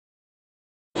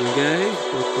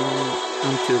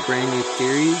Welcome to a brand new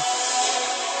series.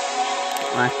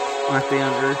 Last day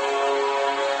on Earth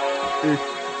in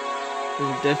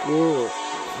the Death World, or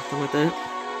something like that.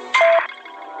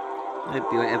 Might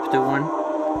be like episode 1.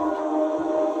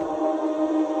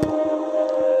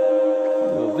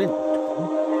 Oh, vent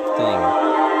thing.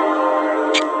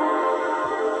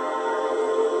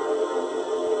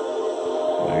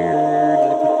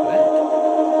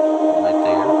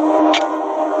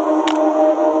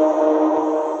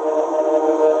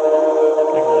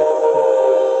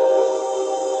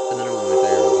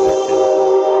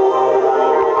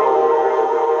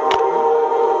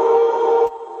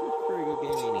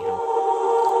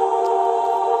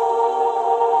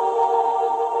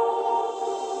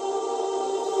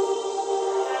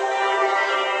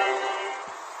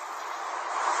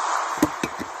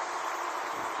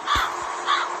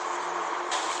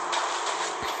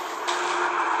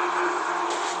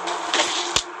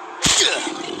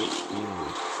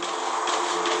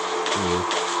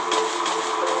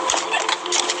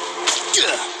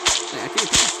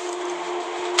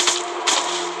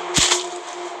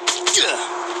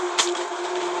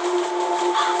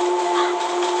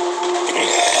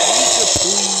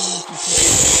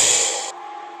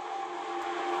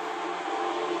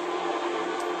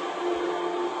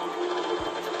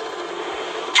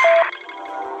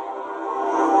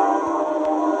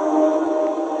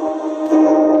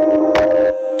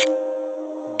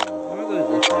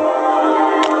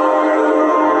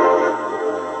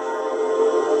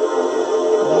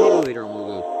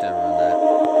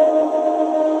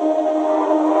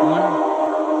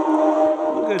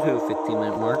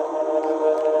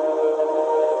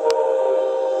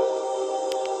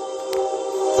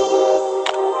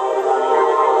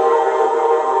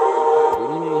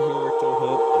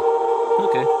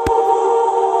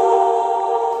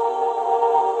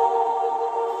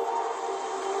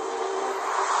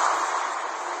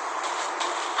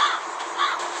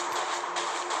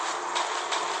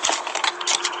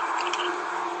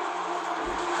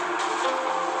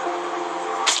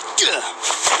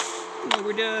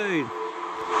 We're done.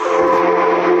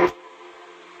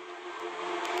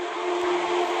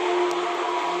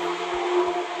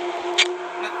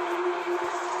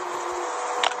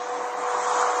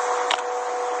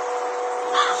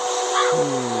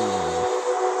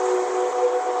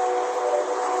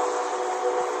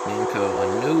 Manco, I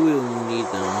know we'll need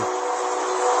them.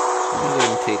 I'm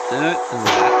going to take that and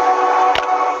that.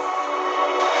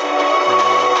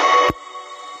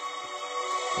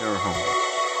 They're home.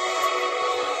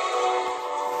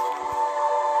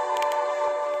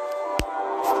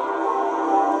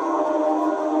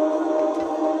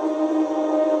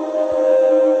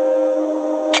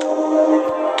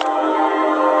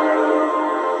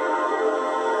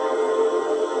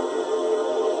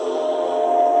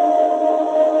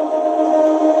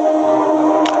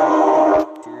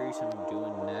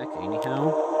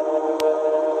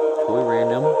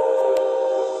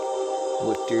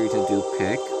 What theories I do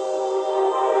pick.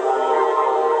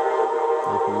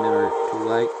 Remember to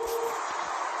like,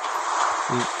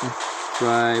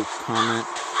 subscribe, comment.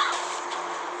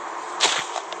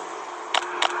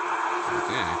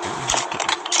 Okay,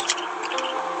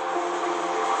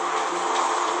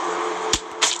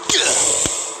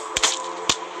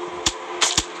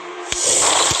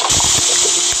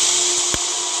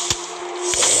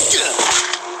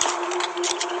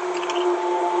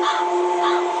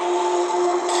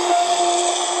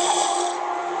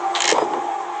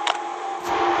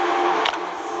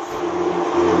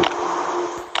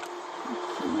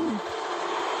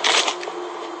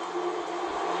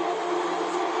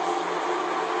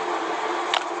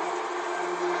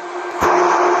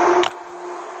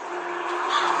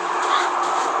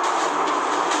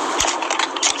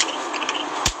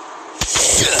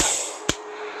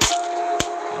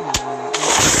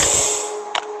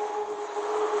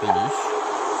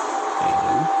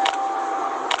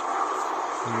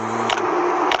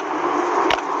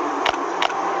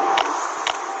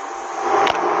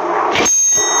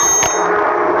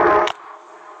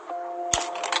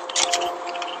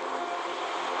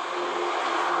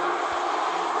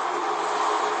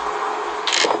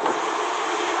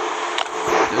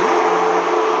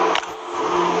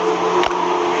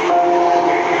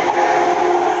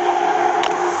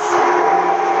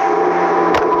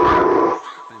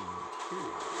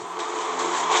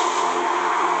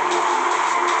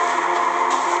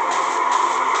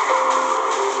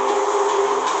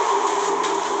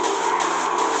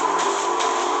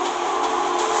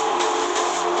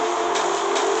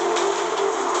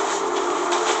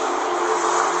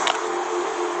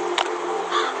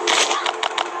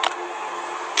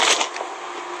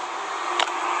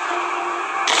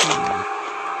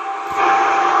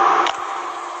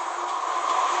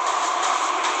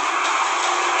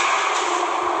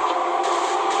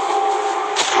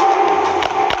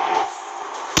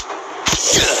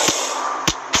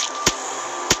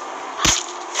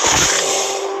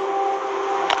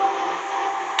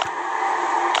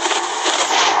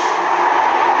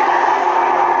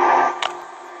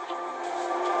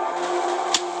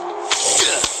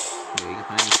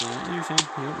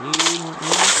 Okay, you don't need any more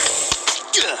ammo.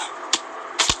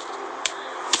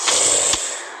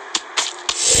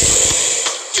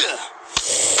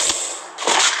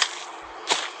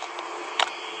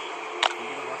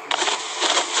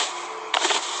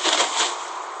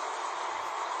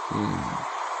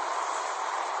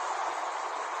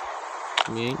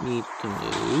 Might need to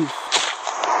move.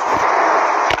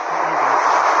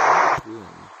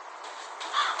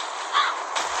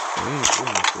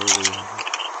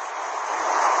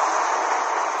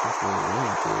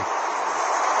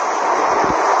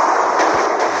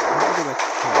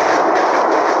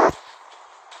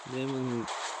 Then when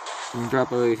we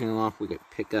drop everything off, we get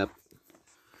pick up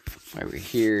while we're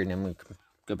here, and then we can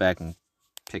go back and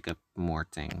pick up more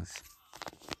things.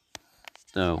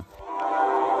 So.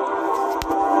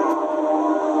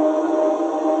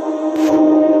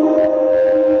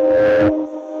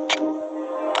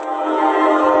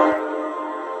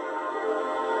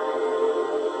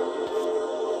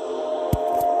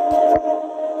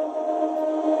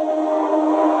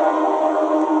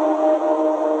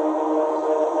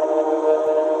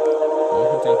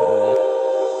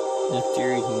 This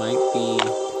series might be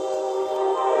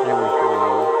everything.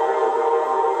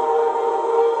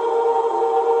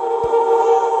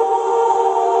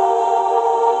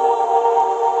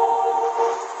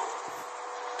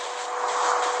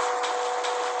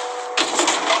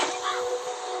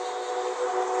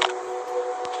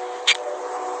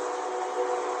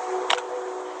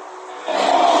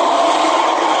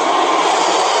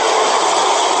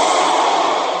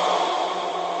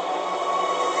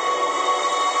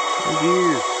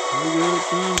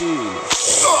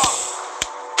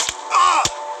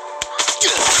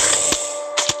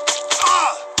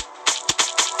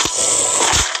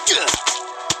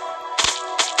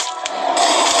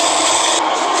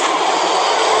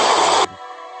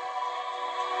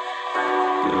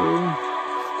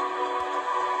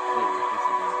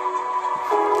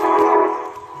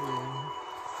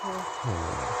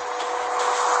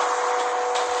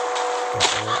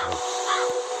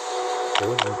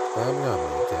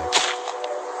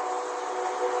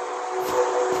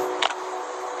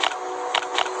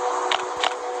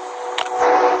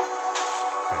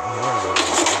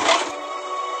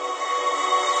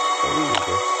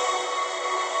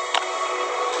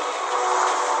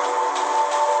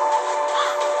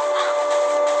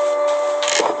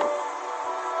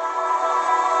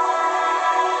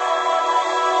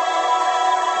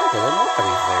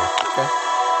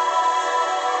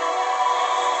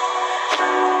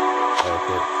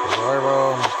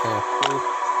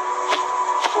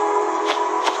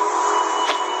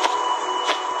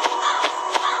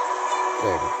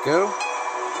 There we go.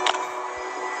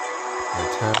 And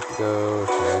time to go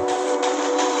ahead.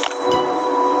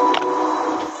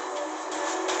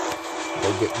 Go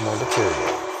get more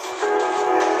materials.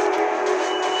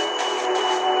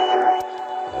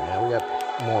 So now we got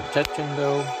more protection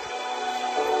though.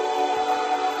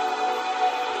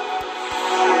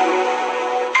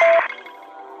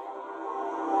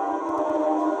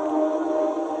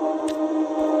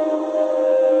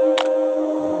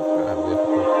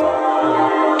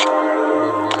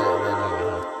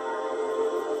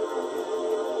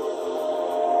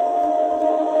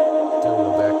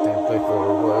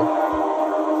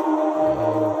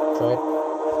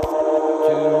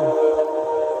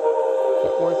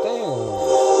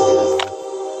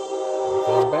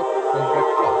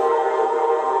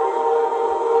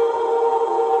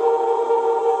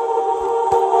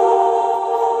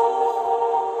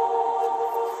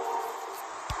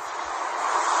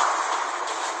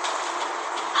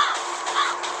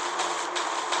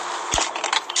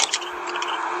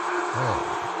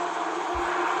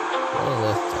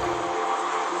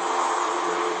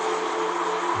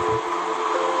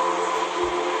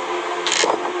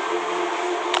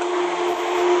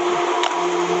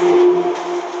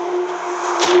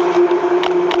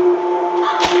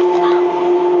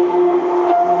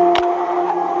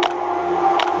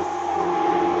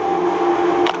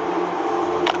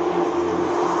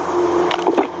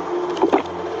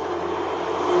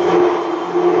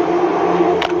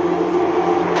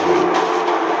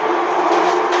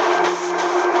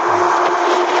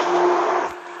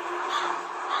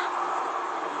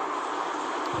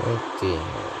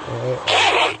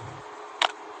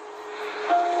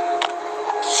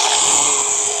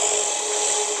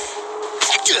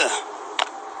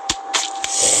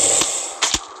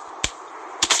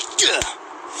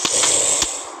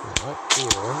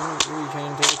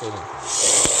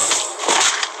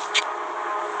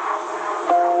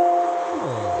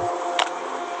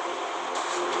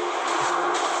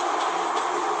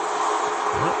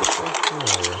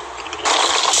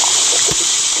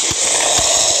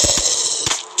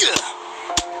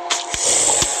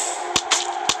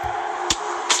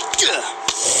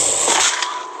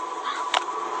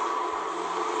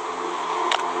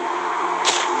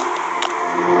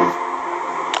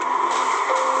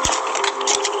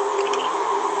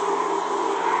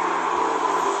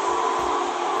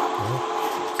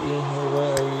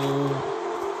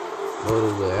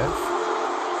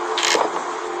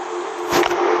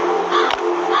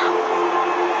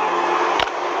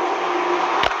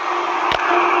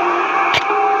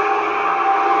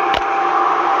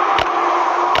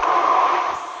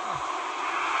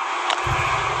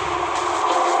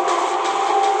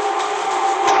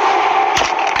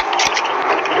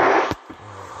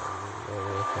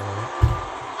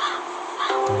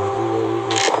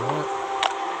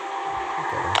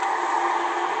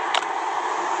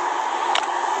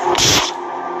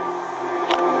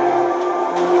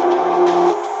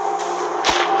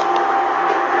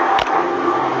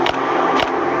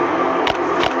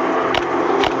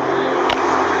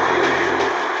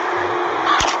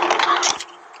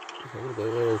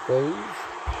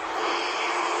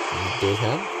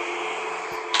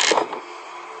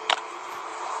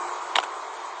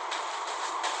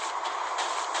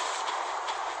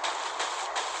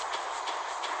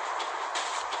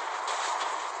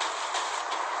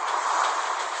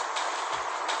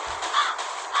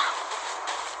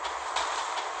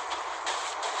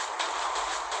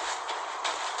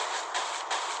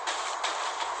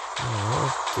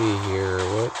 see here.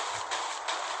 What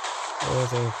other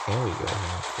thing can we go ahead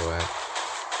and collect?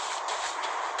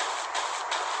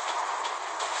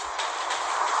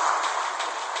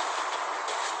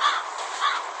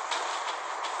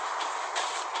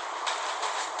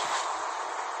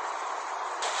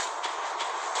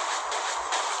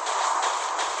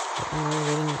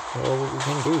 What we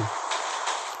can do.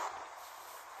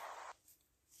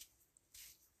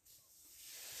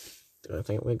 So I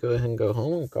think we go ahead and go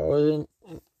home and call it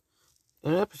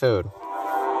an episode.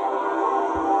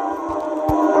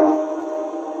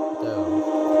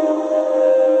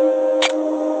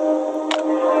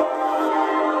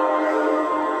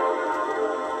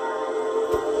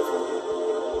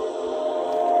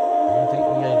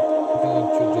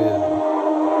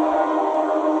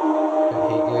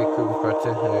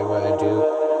 What I do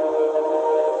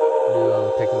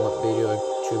picking what video I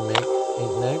should make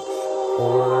next,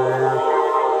 or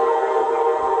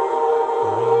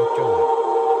enjoy it.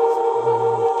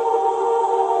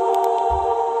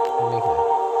 Making it.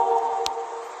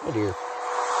 Oh dear.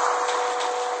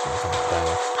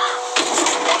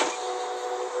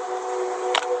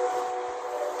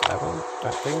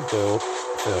 That thing built,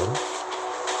 so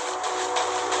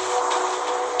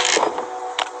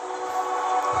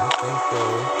I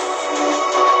think